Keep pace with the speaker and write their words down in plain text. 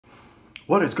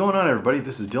What is going on, everybody?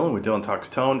 This is Dylan with Dylan Talks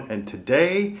Tone, and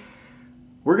today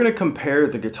we're going to compare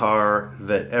the guitar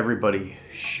that everybody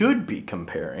should be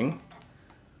comparing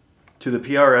to the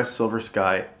PRS Silver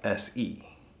Sky SE.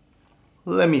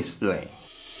 Let me explain.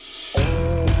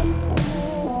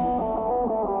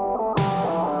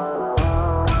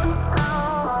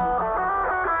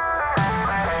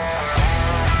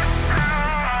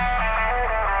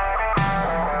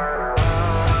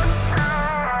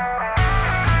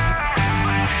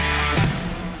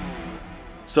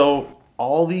 So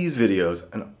all these videos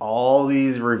and all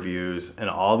these reviews and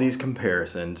all these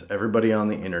comparisons, everybody on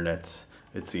the internet,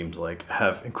 it seems like,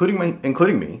 have, including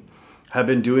me, have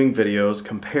been doing videos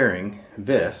comparing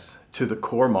this to the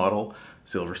core model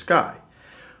Silver Sky,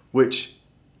 which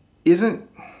isn't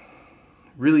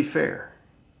really fair.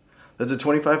 That's a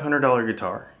 $2,500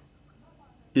 guitar.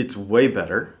 It's way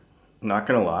better, not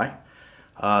gonna lie.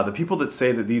 The people that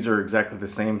say that these are exactly the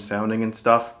same sounding and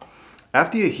stuff,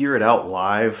 after you hear it out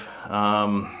live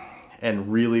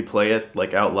and really play it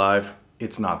like out live,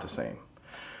 it's not the same.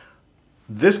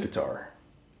 This guitar,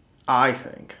 I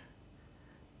think,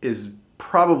 is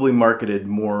probably marketed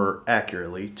more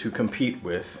accurately to compete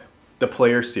with the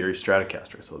Player Series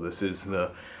Stratocaster. So this is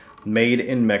the made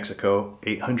in Mexico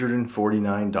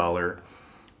 $849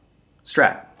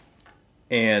 Strat.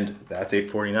 And that's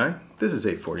 $849. This is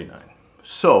 $849.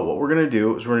 So what we're gonna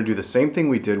do is we're gonna do the same thing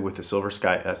we did with the Silver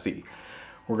Sky SE.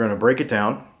 We're gonna break it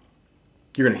down.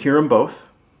 You're gonna hear them both.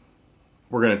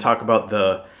 We're gonna talk about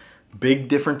the big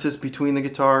differences between the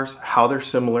guitars, how they're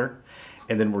similar,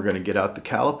 and then we're gonna get out the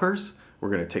calipers. We're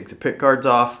gonna take the pick guards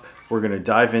off. We're gonna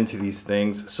dive into these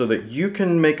things so that you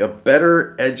can make a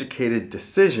better educated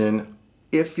decision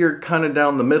if you're kind of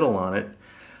down the middle on it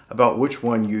about which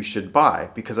one you should buy,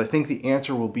 because I think the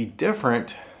answer will be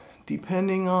different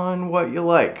depending on what you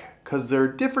like, because they're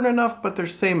different enough, but they're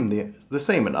the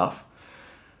same enough.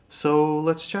 So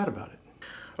let's chat about it.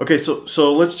 Okay,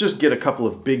 so let's just get a couple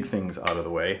of big things out of the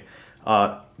way.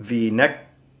 The neck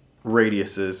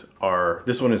radiuses are,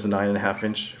 this one is a 9.5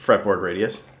 inch fretboard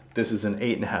radius. This is an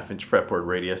 8.5 inch fretboard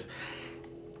radius.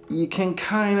 You can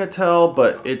kind of tell,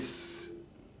 but it's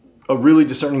a really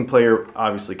discerning player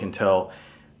obviously can tell.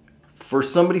 For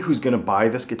somebody who's gonna buy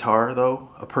this guitar though,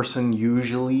 a person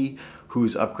usually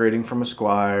who's upgrading from a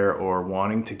Squire or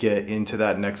wanting to get into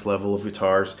that next level of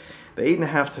guitars, the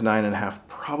 8.5 to 9.5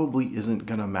 probably isn't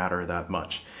gonna matter that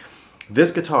much.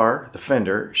 This guitar, the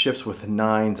Fender, ships with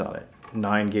 9s on it,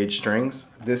 9 gauge strings.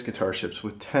 This guitar ships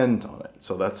with 10s on it,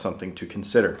 so that's something to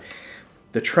consider.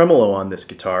 The tremolo on this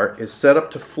guitar is set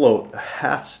up to float a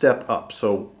half step up.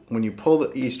 So when you pull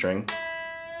the E string,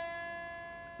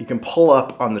 you can pull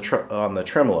up on the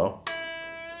tremolo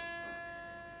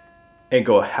and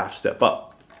go a half step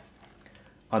up.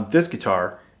 On this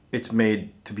guitar, it's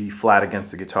made to be flat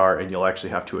against the guitar, and you'll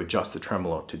actually have to adjust the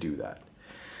tremolo to do that.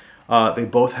 They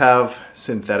both have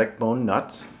synthetic bone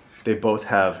nuts. They both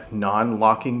have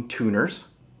non-locking tuners.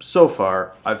 So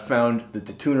far, I've found that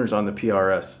the tuners on the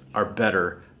PRS are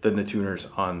better than the tuners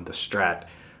on the Strat.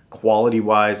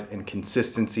 Quality-wise and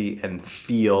consistency and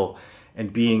feel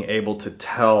and being able to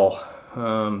tell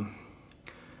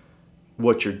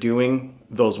what you're doing,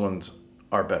 those ones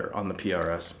are better on the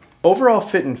PRS. Overall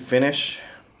fit and finish,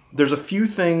 there's a few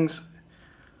things.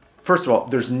 First of all,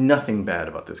 there's nothing bad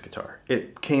about this guitar.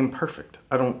 It came perfect.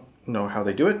 I don't know how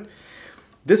they do it.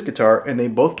 This guitar, and they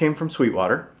both came from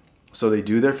Sweetwater, so they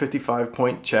do their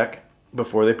 55-point check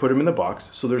before they put them in the box,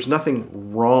 so there's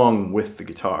nothing wrong with the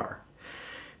guitar.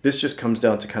 This just comes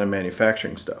down to kind of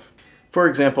manufacturing stuff. For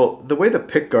example, the way the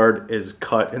pick guard is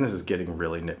cut, and this is getting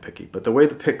really nitpicky, but the way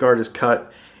the pick guard is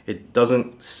cut, it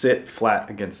doesn't sit flat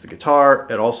against the guitar.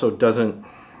 It also doesn't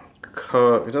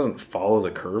follow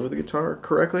the curve of the guitar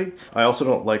correctly. I also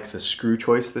don't like the screw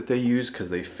choice that they use because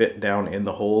they fit down in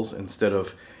the holes instead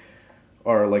of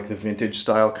are like the vintage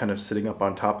style kind of sitting up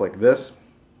on top like this.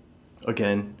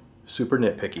 Again, super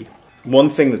nitpicky. One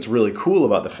thing that's really cool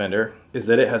about the Fender is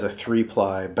that it has a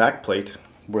 3-ply backplate,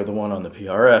 where the one on the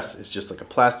PRS is just like a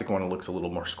plastic one. It looks a little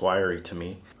more Squire-y to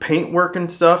me. Paintwork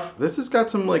and stuff, this has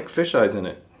got some like fisheyes in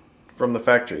it from the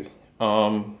factory.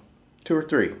 2 or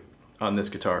 3 on this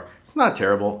guitar. It's not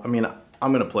terrible. I mean,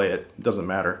 I'm gonna play it, it doesn't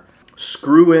matter.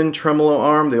 Screw-in tremolo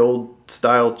arm, the old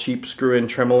style cheap screw-in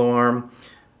tremolo arm.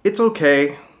 It's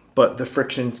okay, but the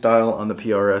friction style on the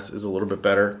PRS is a little bit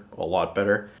better, a lot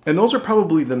better. And those are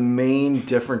probably the main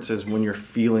differences when you're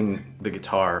feeling the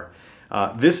guitar.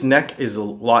 This neck is a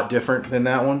lot different than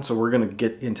that one, so we're gonna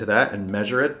get into that and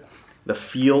measure it. The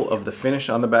feel of the finish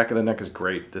on the back of the neck is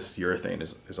great. This urethane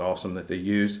is awesome that they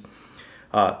use.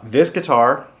 This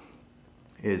guitar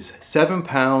is 7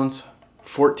 pounds,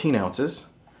 14 ounces.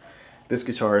 This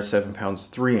guitar is 7 pounds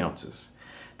 3 ounces.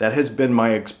 That has been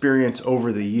my experience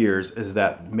over the years, is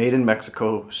that made in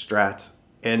Mexico Strats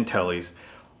and Tellies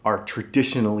are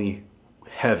traditionally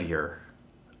heavier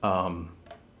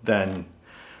than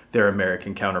their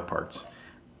American counterparts.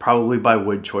 Probably by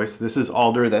wood choice. This is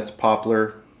alder, that's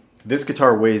poplar. This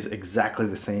guitar weighs exactly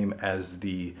the same as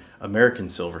the American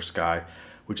Silver Sky,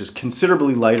 which is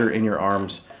considerably lighter in your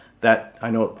arms. That, I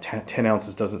know 10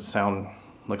 ounces doesn't sound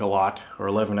like a lot, or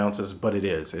 11 ounces, but it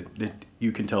is.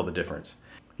 You can tell the difference.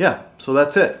 Yeah, so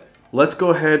that's it. Let's go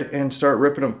ahead and start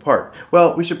ripping them apart.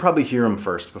 Well, we should probably hear them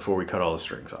first before we cut all the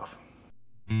strings off.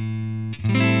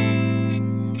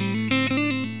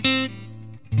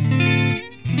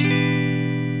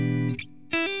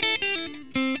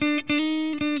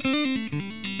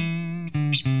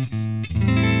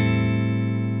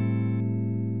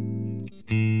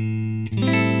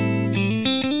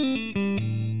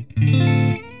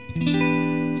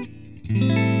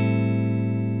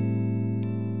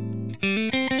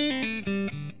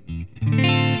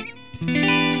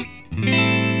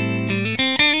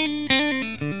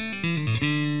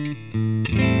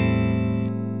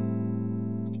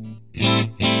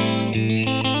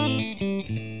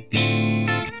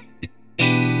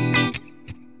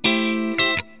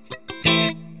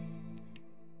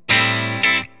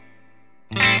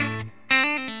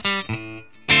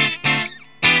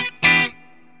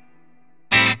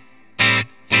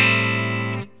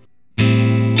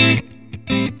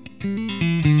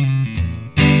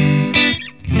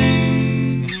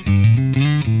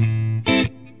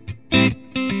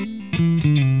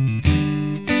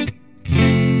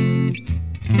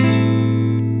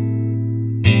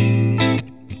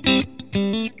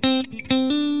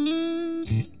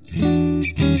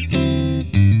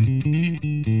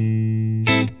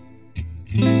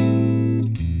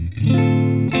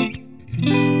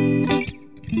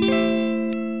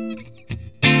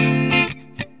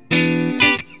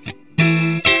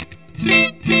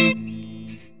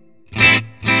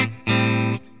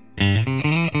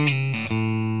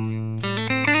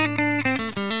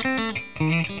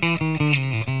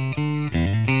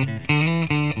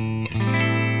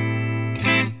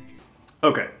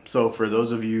 Okay, so for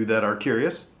those of you that are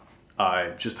curious,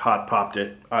 I just hot popped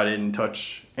it. I didn't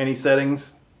touch any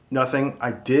settings, nothing.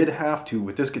 I did have to,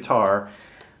 with this guitar,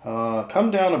 come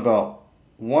down about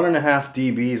 1.5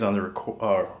 dBs on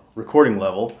the recording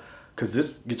level, because this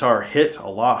guitar hits a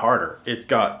lot harder. It's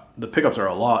got, the pickups are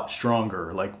a lot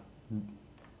stronger. Like,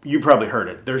 you probably heard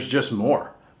it. There's just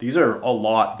more. These are a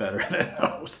lot better than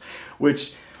those,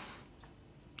 which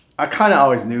I kind of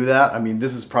always knew that. I mean,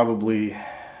 this is probably,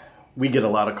 we get a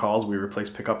lot of calls. We replace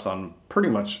pickups on pretty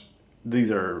much,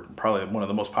 these are probably one of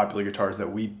the most popular guitars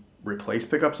that we replace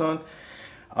pickups on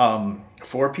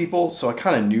for people. So I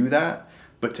kind of knew that,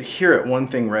 but to hear it one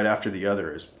thing right after the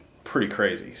other is pretty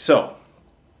crazy. So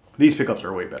these pickups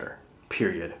are way better,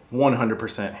 period.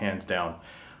 100% hands down.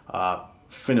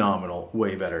 Phenomenal,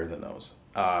 way better than those.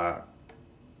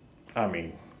 I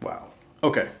mean, wow.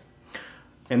 Okay.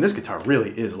 And this guitar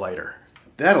really is lighter.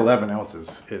 That 11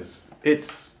 ounces is,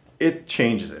 it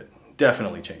changes it.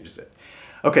 Definitely changes it.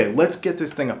 Okay, let's get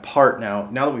this thing apart now.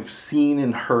 Now that we've seen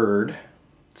and heard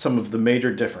some of the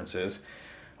major differences,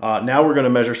 now we're gonna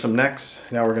measure some necks.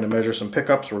 Now we're gonna measure some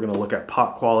pickups. We're gonna look at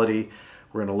pot quality.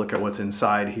 We're gonna look at what's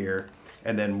inside here.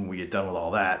 And then when we get done with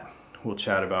all that, we'll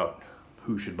chat about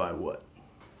who should buy what.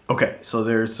 Okay, so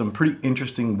there's some pretty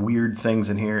interesting, weird things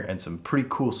in here and some pretty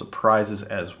cool surprises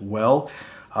as well.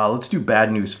 Let's do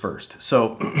bad news first.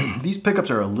 So these pickups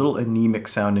are a little anemic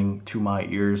sounding to my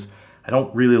ears. I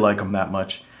don't really like them that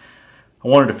much. I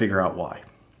wanted to figure out why.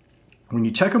 When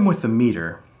you check them with the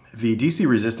meter, the DC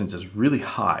resistance is really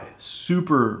high,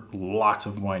 super lots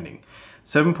of winding.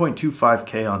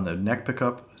 7.25K on the neck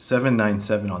pickup,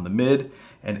 797 on the mid,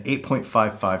 and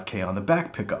 8.55K on the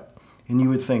back pickup. And you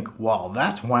would think, wow,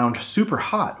 that's wound super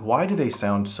hot. Why do they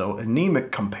sound so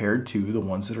anemic compared to the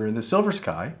ones that are in the Silver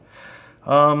Sky?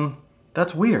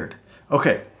 That's weird.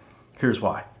 Okay, here's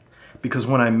why. Because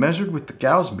when I measured with the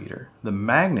Gauss meter, the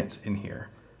magnets in here,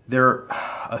 they're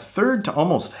 1/3 to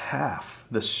almost half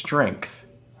the strength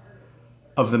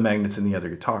of the magnets in the other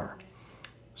guitar.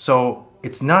 So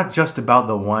it's not just about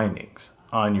the windings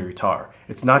on your guitar.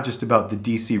 It's not just about the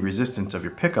DC resistance of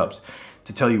your pickups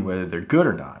to tell you whether they're good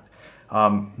or not.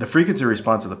 The frequency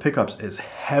response of the pickups is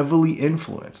heavily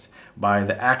influenced by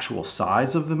the actual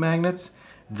size of the magnets,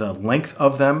 the length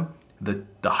of them, the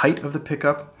height of the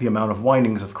pickup, the amount of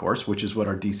windings, of course, which is what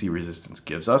our DC resistance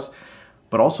gives us,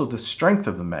 but also the strength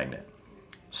of the magnet.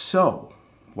 So,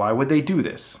 why would they do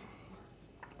this?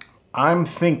 I'm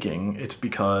thinking it's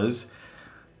because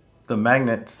the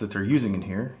magnets that they're using in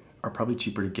here are probably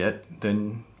cheaper to get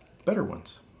than better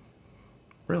ones.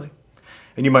 Really.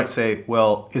 And you might say,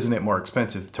 well, isn't it more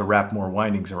expensive to wrap more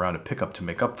windings around a pickup to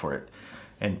make up for it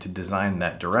and to design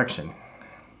that direction?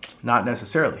 Not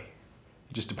necessarily.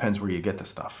 It just depends where you get the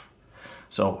stuff.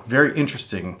 So, very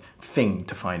interesting thing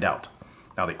to find out.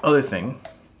 Now, the other thing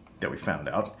that we found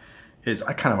out is,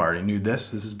 I kind of already knew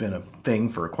this has been a thing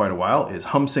for quite a while, is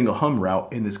hum single hum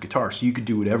route in this guitar. So you could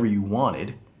do whatever you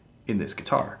wanted in this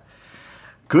guitar.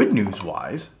 Good news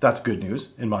wise, that's good news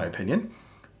in my opinion.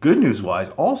 Good news wise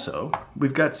also,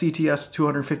 we've got CTS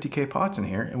 250K pots in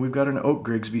here, and we've got an Oak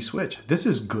Grigsby switch. This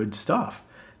is good stuff.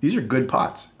 These are good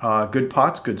pots.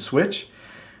 Good switch.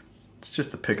 It's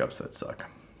just the pickups that suck.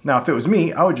 Now, if it was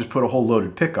me, I would just put a whole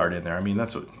loaded pickguard in there. I mean,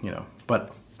 that's what, you know,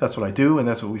 but that's what I do, and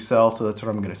that's what we sell, so that's what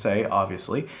I'm gonna say,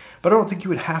 obviously. But I don't think you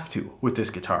would have to with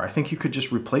this guitar. I think you could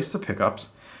just replace the pickups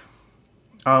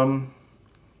and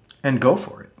go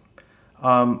for it.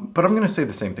 But I'm gonna say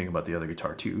the same thing about the other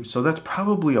guitar too, so that's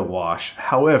probably a wash.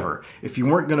 However, if you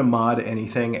weren't gonna mod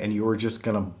anything and you were just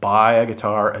gonna buy a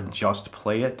guitar and just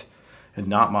play it and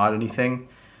not mod anything,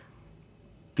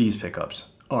 these pickups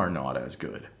are not as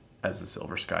good as the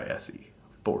Silver Sky SE,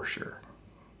 for sure.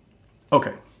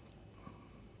 Okay,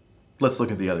 let's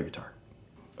look at the other guitar.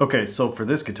 Okay, so for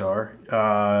this guitar,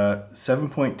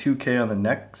 7.2K on the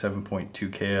neck,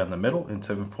 7.2K on the middle, and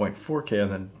 7.4K on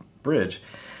the bridge.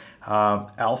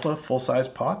 Alpha full-size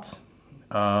pots.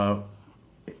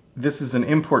 This is an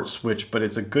import switch, but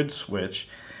it's a good switch.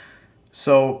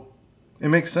 So it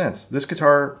makes sense. This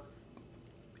guitar,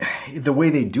 the way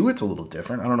they do it's a little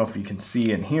different. I don't know if you can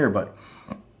see in here, but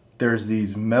there's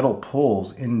these metal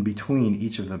poles in between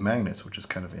each of the magnets, which is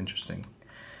kind of interesting.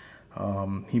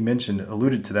 He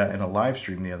alluded to that in a live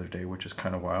stream the other day, which is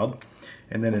kind of wild.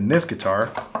 And then in this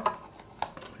guitar,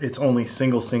 it's only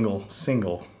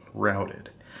single routed.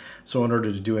 So in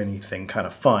order to do anything kind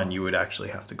of fun, you would actually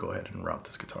have to go ahead and route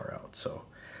this guitar out. So,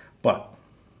 but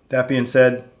that being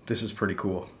said, this is pretty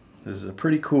cool. This is a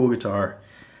pretty cool guitar.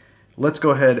 Let's go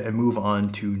ahead and move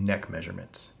on to neck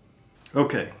measurements.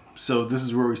 Okay, so this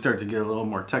is where we start to get a little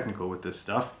more technical with this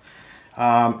stuff.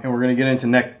 And we're going to get into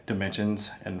neck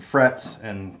dimensions and frets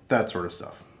and that sort of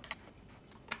stuff.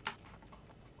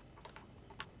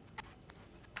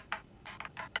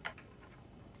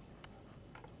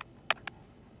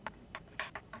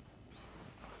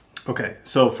 Okay,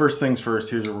 so first things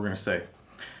first, here's what we're going to say.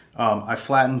 I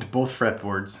flattened both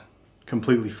fretboards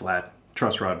completely flat,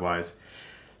 truss rod wise,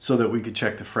 so that we could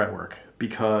check the fretwork,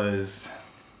 because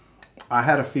I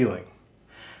had a feeling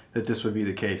that this would be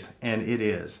the case, and it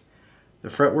is. The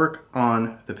fretwork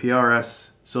on the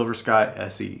PRS Silver Sky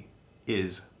SE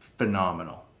is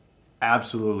phenomenal.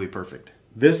 Absolutely perfect.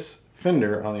 This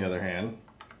Fender, on the other hand,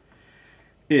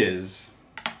 is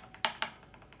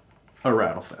a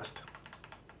rattle fest.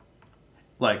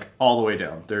 Like, all the way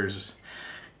down.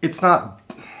 It's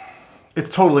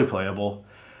totally playable,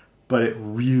 but it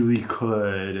really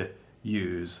could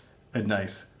use a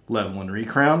nice level and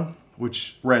recrown,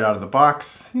 which right out of the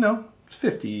box, you know, it's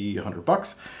 50, 100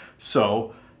 bucks.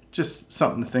 So just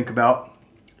something to think about.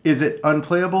 Is it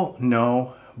unplayable?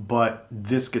 No, but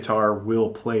this guitar will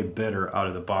play better out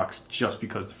of the box just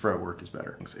because the fretwork is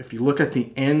better. If you look at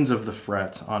the ends of the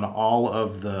frets on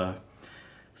the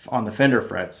Fender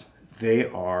frets, they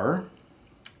are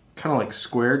kind of like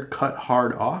squared, cut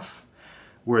hard off,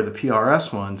 where the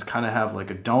PRS ones kind of have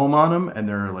like a dome on them and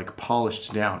they're like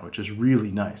polished down, which is really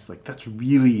nice. Like, that's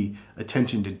really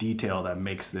attention to detail that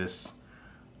makes this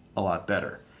a lot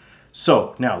better.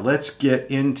 So now let's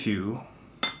get into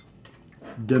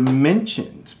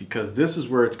dimensions, because this is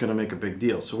where it's going to make a big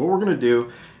deal. So what we're going to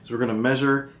do is we're going to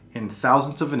measure in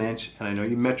thousandths of an inch, and I know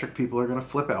you metric people are going to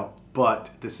flip out, but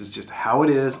this is just how it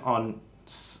is on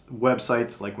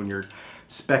websites. Like when you're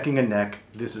speccing a neck,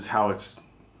 this is how it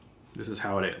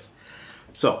is.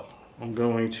 So I'm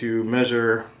going to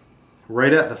measure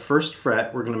right at the first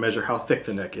fret. We're going to measure how thick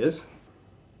the neck is.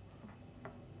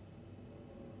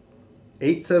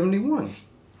 871.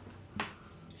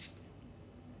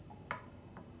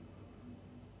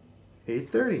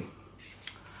 830.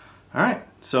 All right,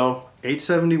 so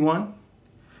 871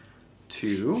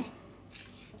 to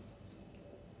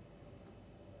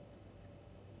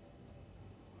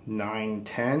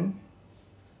 910,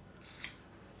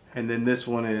 and then this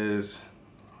one is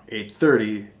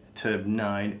 830 to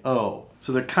 90.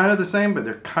 So they're kind of the same, but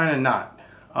they're kind of not.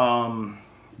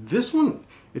 This one,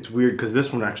 it's weird because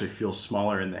this one actually feels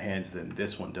smaller in the hands than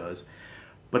this one does,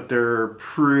 but they're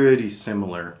pretty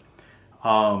similar.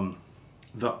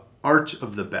 The arch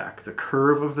of the back, the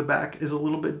curve of the back is a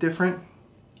little bit different,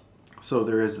 so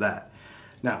there is that.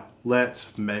 Now,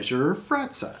 let's measure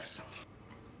fret size.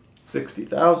 60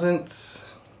 thousandths.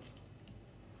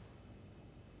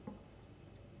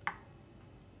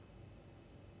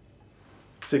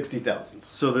 60 thousandths.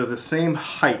 So they're the same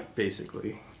height,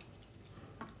 basically.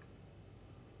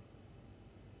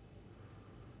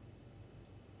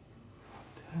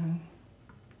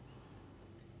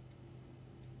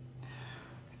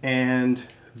 And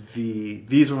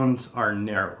these ones are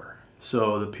narrower.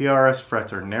 So the PRS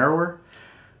frets are narrower.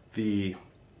 The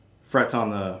frets on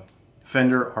the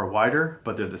Fender are wider,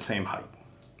 but they're the same height.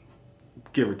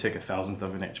 Give or take 1/1000th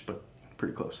of an inch, but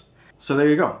pretty close. So there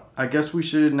you go. I guess we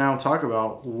should now talk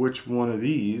about which one of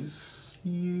these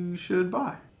you should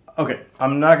buy. Okay,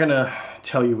 I'm not gonna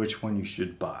tell you which one you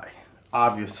should buy.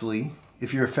 Obviously,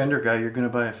 if you're a Fender guy, you're gonna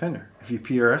buy a Fender. If you're a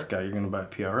PRS guy, you're gonna buy a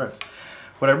PRS.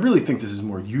 What I really think this is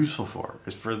more useful for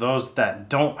is for those that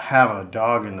don't have a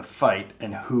dog in the fight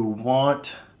and who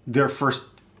want their first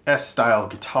S-style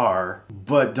guitar,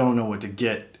 but don't know what to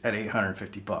get at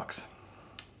 850 bucks.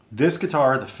 This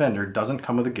guitar, the Fender, doesn't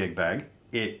come with a gig bag.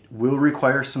 It will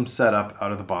require some setup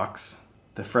out of the box.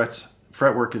 The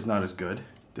fretwork is not as good.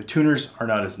 The tuners are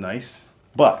not as nice,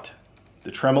 but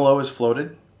the tremolo is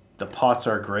floated. The pots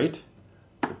are great.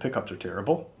 The pickups are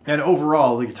terrible. And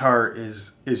overall, the guitar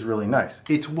is really nice.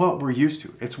 It's what we're used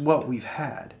to. It's what we've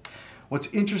had. What's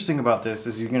interesting about this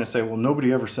is you're going to say, well,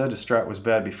 nobody ever said a Strat was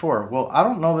bad before. Well, I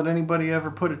don't know that anybody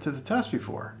ever put it to the test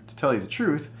before, to tell you the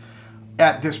truth,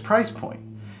 at this price point.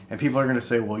 And people are going to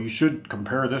say, well, you should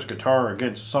compare this guitar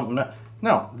against something else.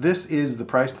 No, this is the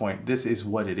price point. This is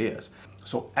what it is.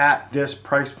 So at this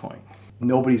price point,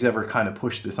 nobody's ever kind of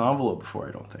pushed this envelope before,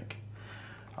 I don't think.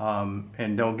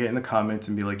 And don't get in the comments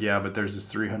and be like, yeah, but there's this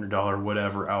 $300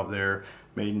 whatever out there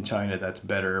made in China that's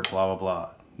better, blah, blah, blah.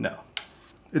 No.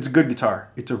 It's a good guitar.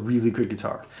 It's a really good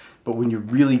guitar. But when you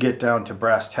really get down to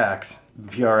brass tacks,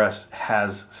 the PRS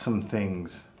has some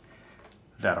things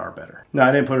that are better. Now,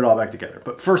 I didn't put it all back together.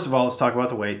 But first of all, let's talk about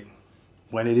the weight.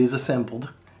 When it is assembled,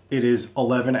 it is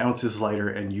 11 ounces lighter,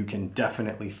 and you can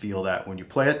definitely feel that when you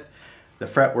play it. The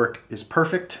fretwork is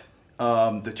perfect.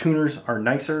 The tuners are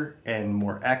nicer and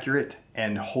more accurate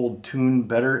and hold tune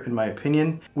better, in my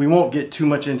opinion. We won't get too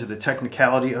much into the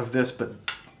technicality of this, but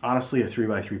honestly, a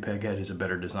 3x3 peg head is a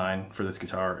better design for this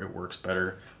guitar. It works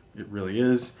better. It really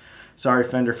is. Sorry,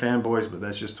 Fender fanboys, but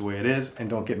that's just the way it is. And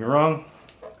don't get me wrong,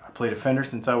 I played a Fender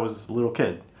since I was a little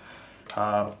kid.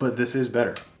 But this is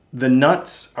better. The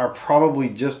nuts are probably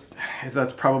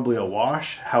that's probably a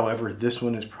wash. However, this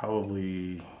one is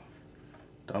probably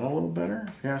done a little better,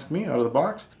 if you ask me, out of the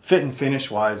box. Fit and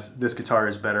finish wise, this guitar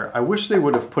is better. I wish they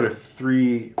would have put a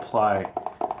 3-ply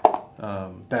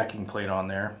backing plate on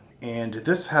there. And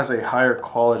this has a higher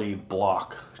quality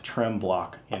block, trem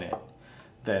block in it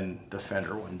than the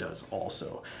Fender one does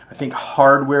also. I think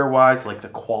hardware wise, like the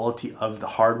quality of the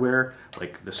hardware,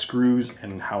 like the screws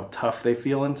and how tough they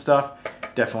feel and stuff,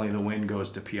 definitely the win goes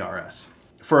to PRS.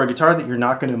 For a guitar that you're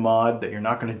not going to mod, that you're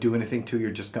not going to do anything to, you're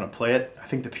just going to play it, I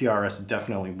think the PRS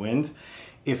definitely wins.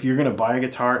 If you're going to buy a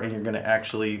guitar and you're going to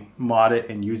actually mod it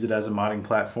and use it as a modding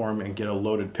platform and get a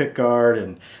loaded pickguard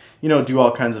and, you know, do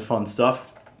all kinds of fun stuff,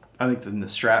 I think then the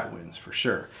Strat wins for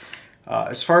sure.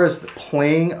 As far as the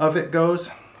playing of it goes,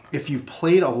 if you've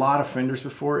played a lot of Fenders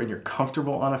before and you're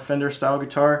comfortable on a Fender style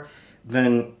guitar,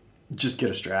 then just get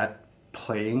a Strat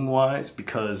playing wise,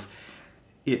 because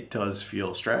it does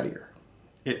feel Strattier.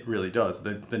 It really does.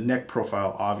 The neck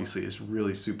profile obviously is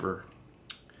really super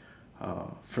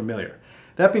familiar.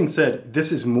 That being said,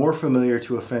 this is more familiar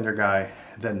to a Fender guy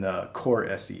than the Core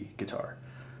SE guitar,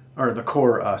 or the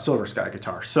Core Silver Sky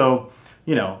guitar. So,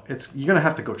 you know, you're gonna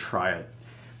have to go try it.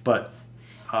 But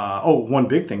oh, one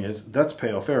big thing is that's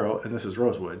Pale Pharaoh and this is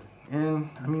Rosewood, and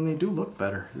I mean they do look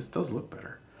better. This does look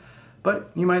better, but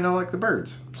you might not like the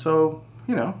birds. So,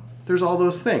 you know, there's all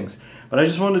those things. But I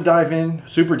just wanted to dive in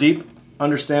super deep,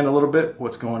 understand a little bit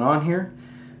what's going on here.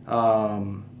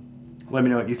 Let me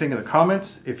know what you think in the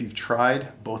comments. If you've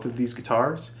tried both of these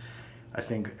guitars, I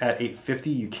think at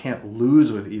 $850 you can't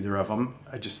lose with either of them.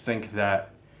 I just think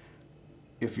that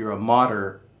if you're a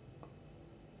modder,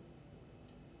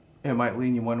 it might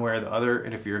lean you one way or the other,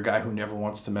 and if you're a guy who never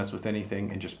wants to mess with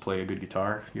anything and just play a good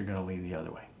guitar, you're going to lean the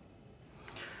other way.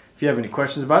 If you have any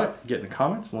questions about it, get in the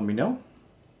comments and let me know.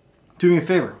 Do me a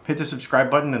favor, hit the subscribe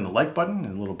button and the like button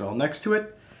and the little bell next to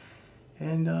it.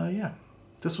 And yeah,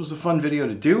 this was a fun video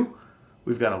to do.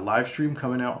 We've got a live stream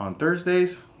coming out on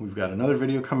Thursdays. We've got another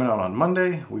video coming out on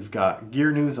Monday. We've got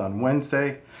gear news on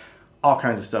Wednesday. All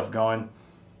kinds of stuff going.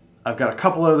 I've got a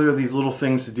couple other of these little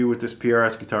things to do with this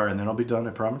PRS guitar, and then I'll be done,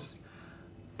 I promise.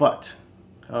 But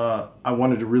I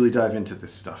wanted to really dive into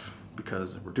this stuff.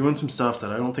 because we're doing some stuff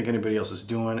that I don't think anybody else is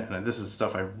doing, and this is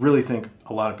stuff I really think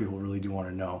a lot of people really do want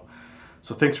to know.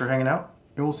 So thanks for hanging out,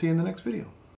 and we'll see you in the next video.